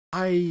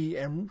I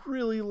am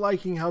really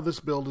liking how this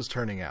build is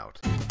turning out.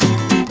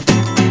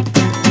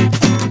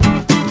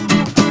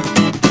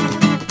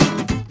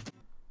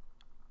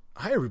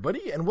 Hi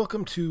everybody, and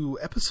welcome to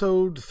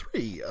episode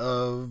 3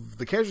 of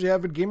The Casually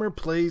Avid Gamer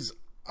Plays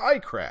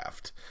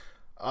iCraft.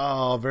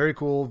 Oh, very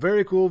cool,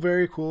 very cool,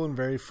 very cool, and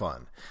very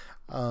fun.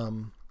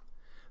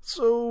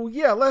 So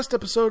yeah, last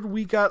episode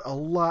we got a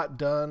lot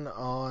done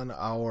on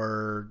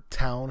our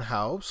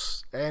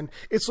townhouse, and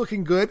it's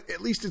looking good.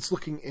 At least it's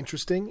looking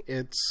interesting.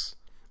 It's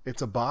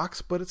a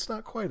box, but it's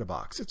not quite a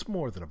box. It's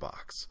more than a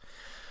box.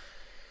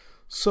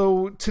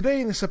 So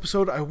today in this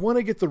episode, I want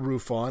to get the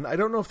roof on. I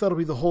don't know if that'll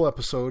be the whole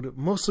episode,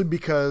 mostly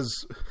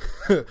because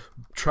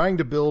trying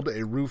to build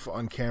a roof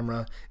on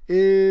camera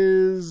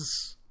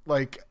is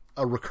like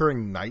a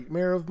recurring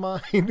nightmare of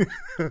mine.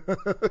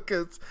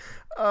 Because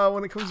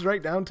when it comes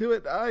right down to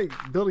it,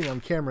 building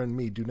on camera and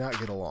me do not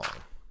get along.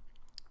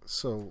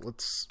 So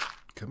let's,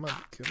 come on.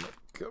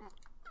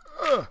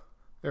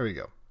 There we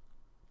go.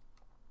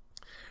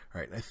 All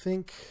right, I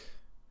think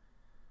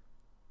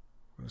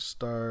I'm going to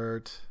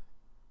start.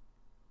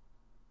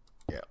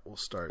 Yeah, we'll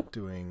start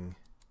doing.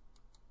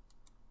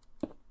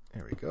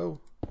 There we go.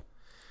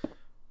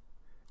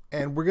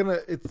 And we're gonna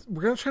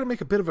try to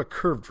make a bit of a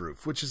curved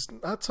roof, which is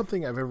not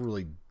something I've ever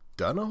really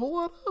done a whole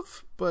lot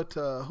of, but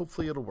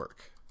hopefully it'll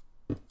work.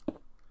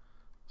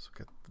 So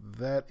get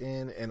that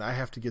in, and I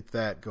have to get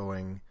that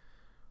going.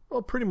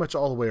 Well, pretty much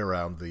all the way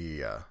around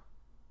the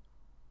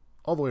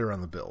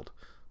build.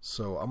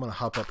 So I'm gonna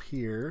hop up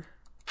here,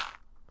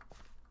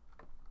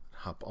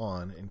 hop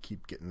on, and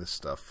keep getting this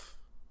stuff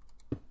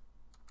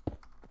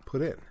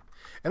put in.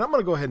 And I'm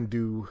gonna go ahead and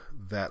do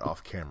that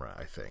off camera,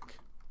 I think.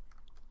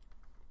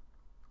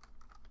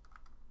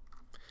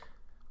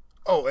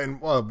 Oh, and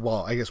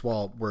I guess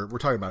while we're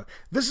talking about it,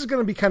 this is going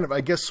to be kind of,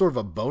 I guess, sort of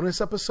a bonus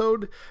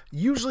episode.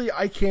 Usually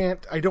I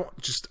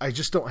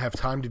just don't have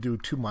time to do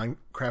 2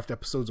 Minecraft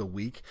episodes a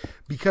week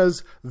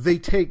because they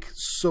take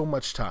so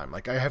much time.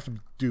 Like I have to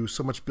do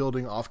so much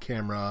building off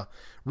camera,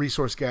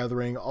 resource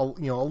gathering, a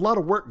lot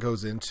of work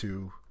goes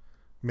into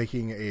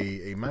making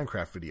a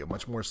Minecraft video,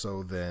 much more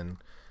so than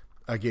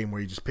a game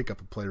where you just pick up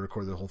and play,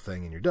 record the whole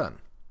thing, and you're done.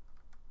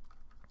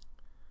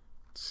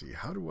 Let's see,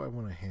 how do I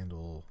want to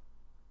handle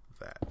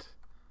that?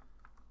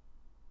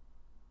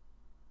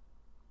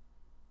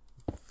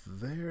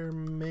 There,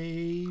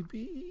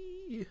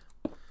 maybe.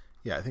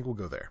 Yeah, I think we'll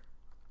go there.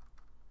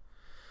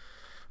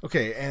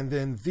 Okay, and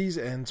then these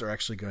ends are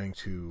actually going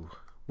to.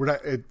 We're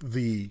not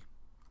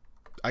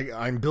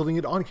I'm building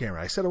it on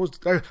camera. I said I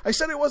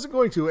wasn't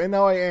going to, and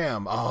now I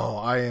am. Oh,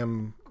 I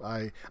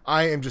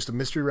am just a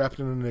mystery wrapped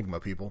in an enigma,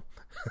 people.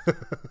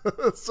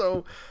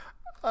 So,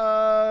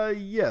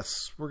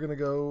 yes, we're gonna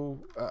go.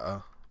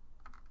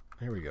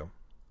 Here we go.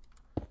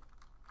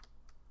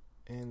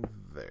 And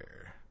there.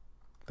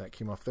 That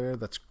came off there.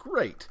 That's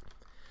great.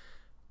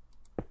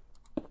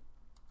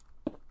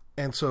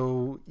 And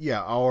so,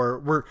 yeah,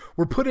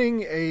 we're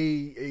putting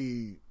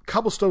a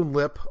cobblestone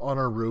lip on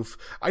our roof.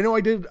 I know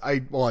I did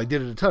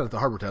it a ton at the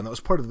Harbor Town. That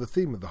was part of the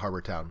theme of the Harbor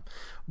Town.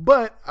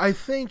 But I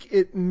think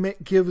it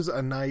gives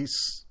a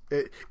nice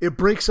it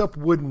breaks up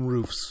wooden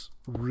roofs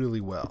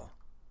really well.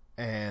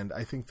 And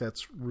I think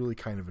that's really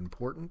kind of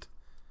important.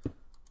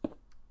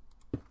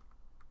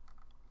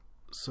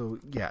 So,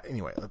 yeah,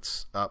 anyway,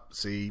 let's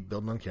see,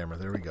 building on camera.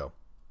 There we go.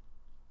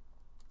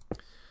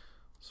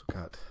 So,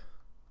 got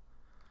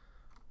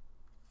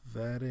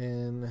that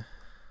in.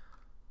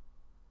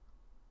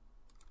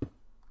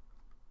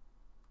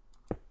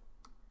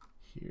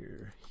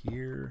 Here.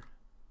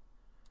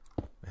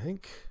 I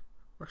think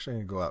we're actually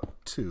going to go out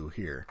 2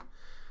 here.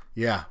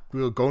 Yeah,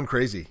 we were going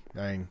crazy.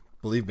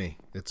 Believe me,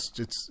 it's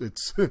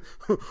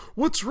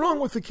what's wrong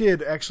with the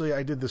kid? Actually,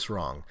 I did this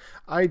wrong.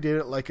 I did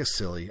it like a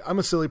silly. I'm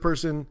a silly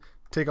person.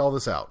 Take all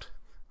this out,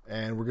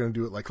 and we're going to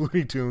do it like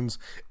Looney Tunes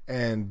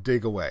and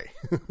dig away.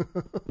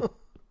 Let's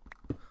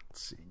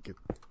see, get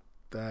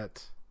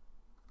that.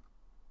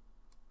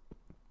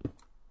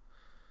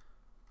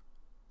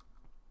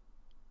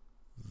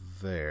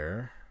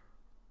 There.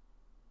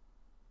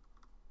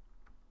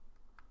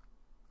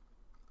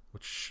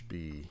 Which should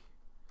be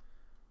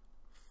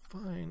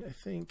fine, I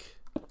think.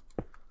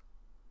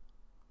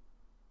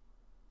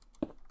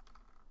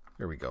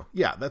 There we go.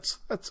 Yeah, that's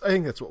I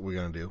think that's what we're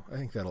going to do. I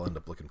think that'll end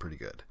up looking pretty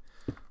good.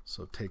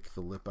 So take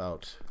the lip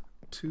out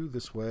 2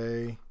 this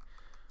way.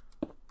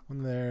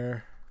 1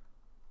 there.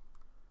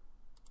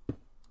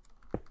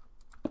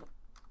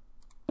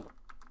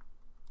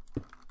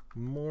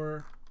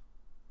 More.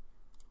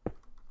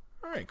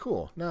 All right,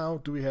 cool. Now,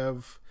 do we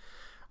have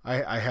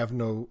I have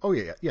no. Oh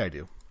yeah, I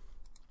do.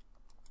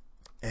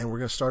 And we're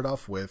going to start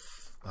off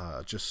with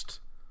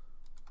just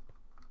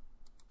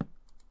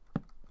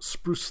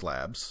spruce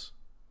slabs.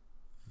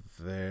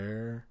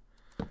 There.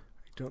 I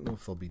don't know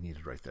if they'll be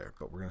needed right there,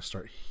 but we're going to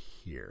start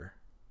here.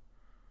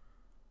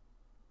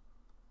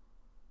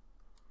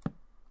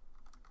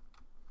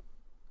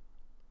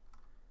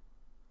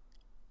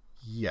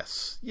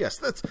 Yes,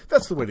 that's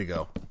the way to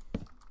go.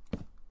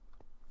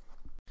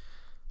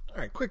 All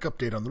right, quick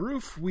update on the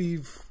roof.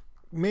 We've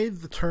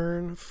made the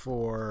turn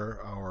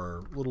for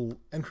our little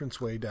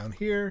entranceway down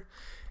here,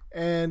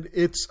 and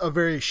it's a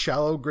very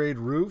shallow grade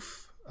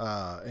roof,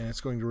 and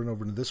it's going to run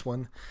over into this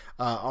one.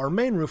 Our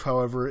main roof,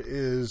 however,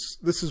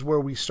 this is where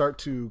we start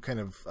to kind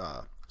of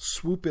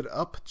swoop it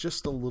up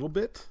just a little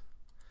bit.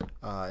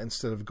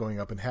 Instead of going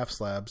up in half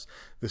slabs,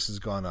 this has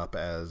gone up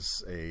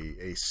as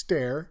a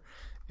stair,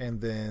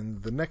 and then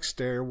the next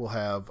stair will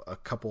have a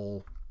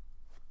couple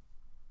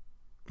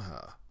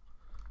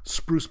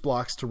spruce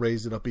blocks to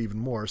raise it up even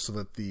more, so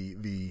that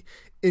the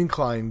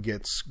incline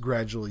gets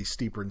gradually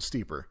steeper and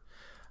steeper.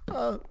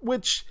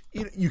 Which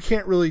you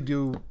can't really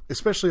do,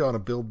 especially on a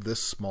build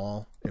this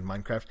small in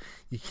Minecraft.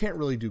 You can't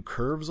really do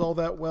curves all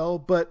that well,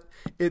 but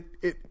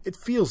it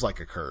feels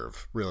like a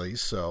curve, really.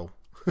 So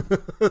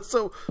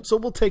so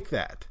we'll take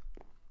that.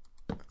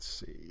 Let's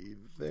see,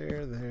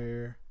 there,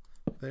 and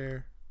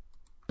there.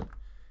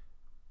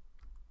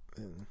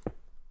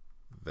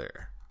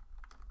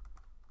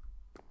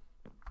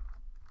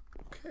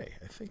 Okay,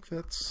 I think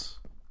that's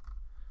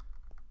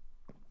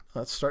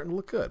starting to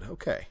look good.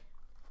 Okay.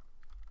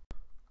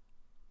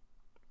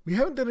 We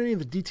haven't done any of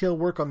the detail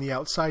work on the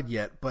outside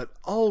yet, but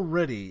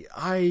already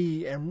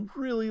I am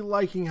really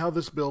liking how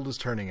this build is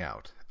turning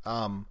out.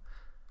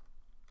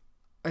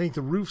 I think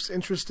the roof's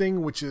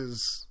interesting, which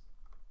is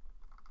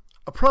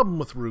a problem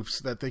with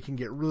roofs, that they can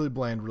get really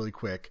bland really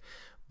quick.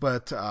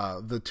 But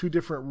the two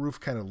different roof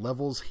kind of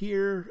levels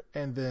here,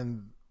 and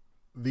then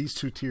these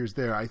two tiers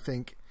there, I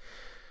think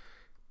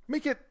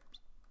make it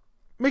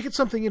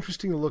something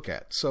interesting to look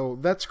at. So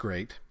that's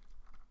great.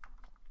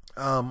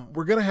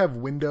 We're going to have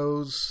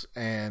windows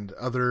and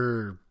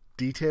other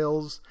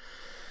details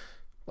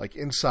like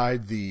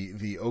inside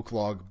the oak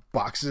log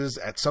boxes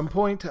at some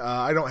point.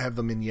 I don't have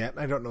them in yet.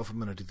 I don't know if I'm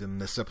going to do them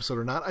this episode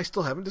or not. I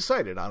still haven't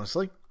decided,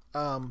 honestly.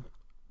 But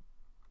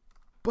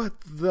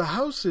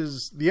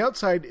the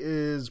outside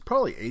is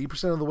probably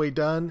 80% of the way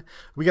done.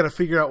 We got to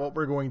figure out what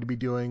we're going to be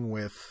doing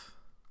with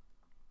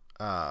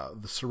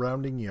the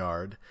surrounding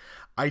yard.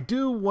 I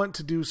do want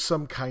to do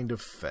some kind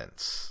of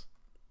fence.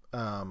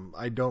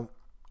 I don't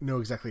know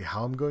exactly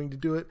how I'm going to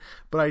do it,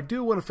 but I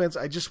do want a fence.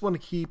 I just want to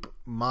keep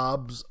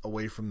mobs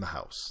away from the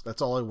house.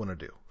 That's all I want to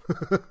do.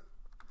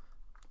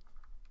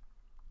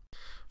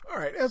 All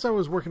right, as I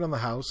was working on the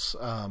house,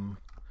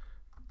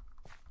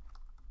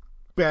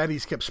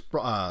 baddies kept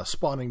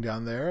spawning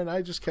down there, and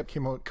I just kept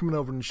coming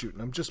over and shooting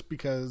them just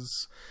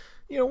because,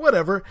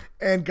 whatever.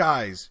 And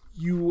guys,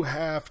 you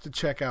have to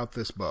check out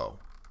this bow.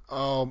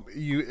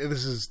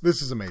 This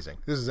is amazing.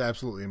 This is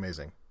absolutely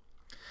amazing.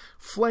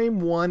 Flame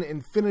 1,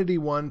 Infinity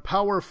 1,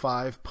 Power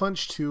 5,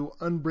 Punch 2,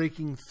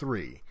 Unbreaking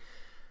 3.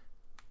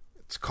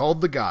 It's called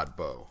the God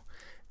Bow.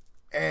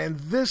 And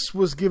this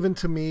was given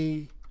to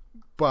me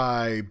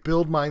by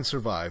Build Mine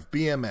Survive,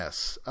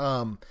 BMS.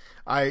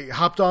 I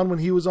hopped on when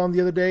he was on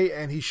the other day,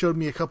 and he showed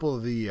me a couple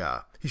of the...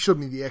 he showed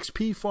me the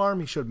XP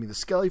farm, he showed me the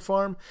Skelly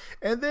farm,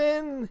 and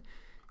then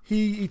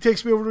he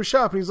takes me over to a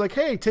shop, and he's like,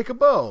 hey, take a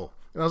bow.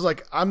 And I was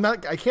like, I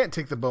can't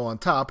take the bow on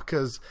top,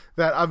 because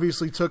that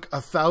obviously took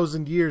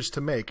 1,000 years to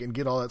make and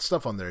get all that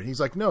stuff on there. And he's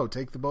like, no,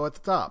 take the bow at the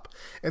top.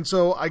 And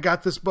so I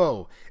got this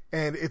bow,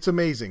 and it's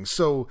amazing.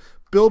 So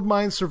Build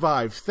Mine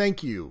Survive,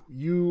 thank you.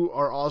 You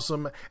are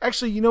awesome.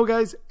 Actually,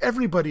 guys,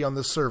 everybody on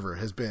this server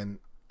has been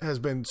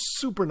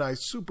super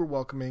nice, super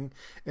welcoming,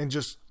 and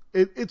just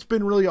it's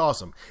been really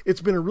awesome.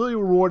 It's been a really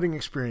rewarding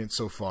experience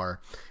so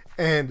far.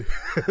 And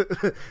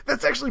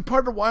that's actually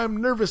part of why I'm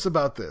nervous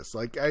about this.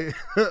 Like,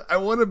 I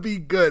want to be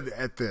good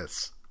at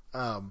this.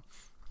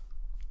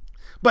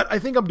 But I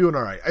think I'm doing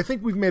all right. I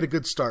think we've made a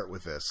good start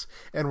with this.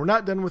 And we're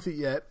not done with it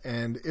yet,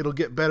 and it'll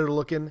get better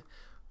looking.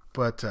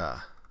 But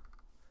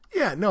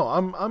yeah, no,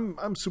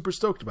 I'm super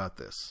stoked about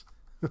this.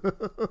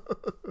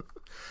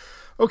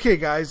 Okay,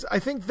 guys, I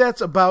think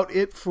that's about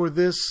it for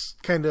this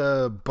kind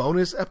of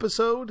bonus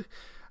episode.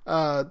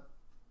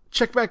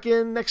 Check back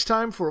in next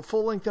time for a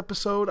full-length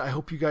episode. I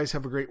hope you guys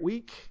have a great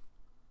week,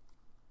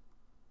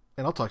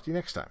 and I'll talk to you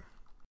next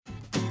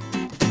time.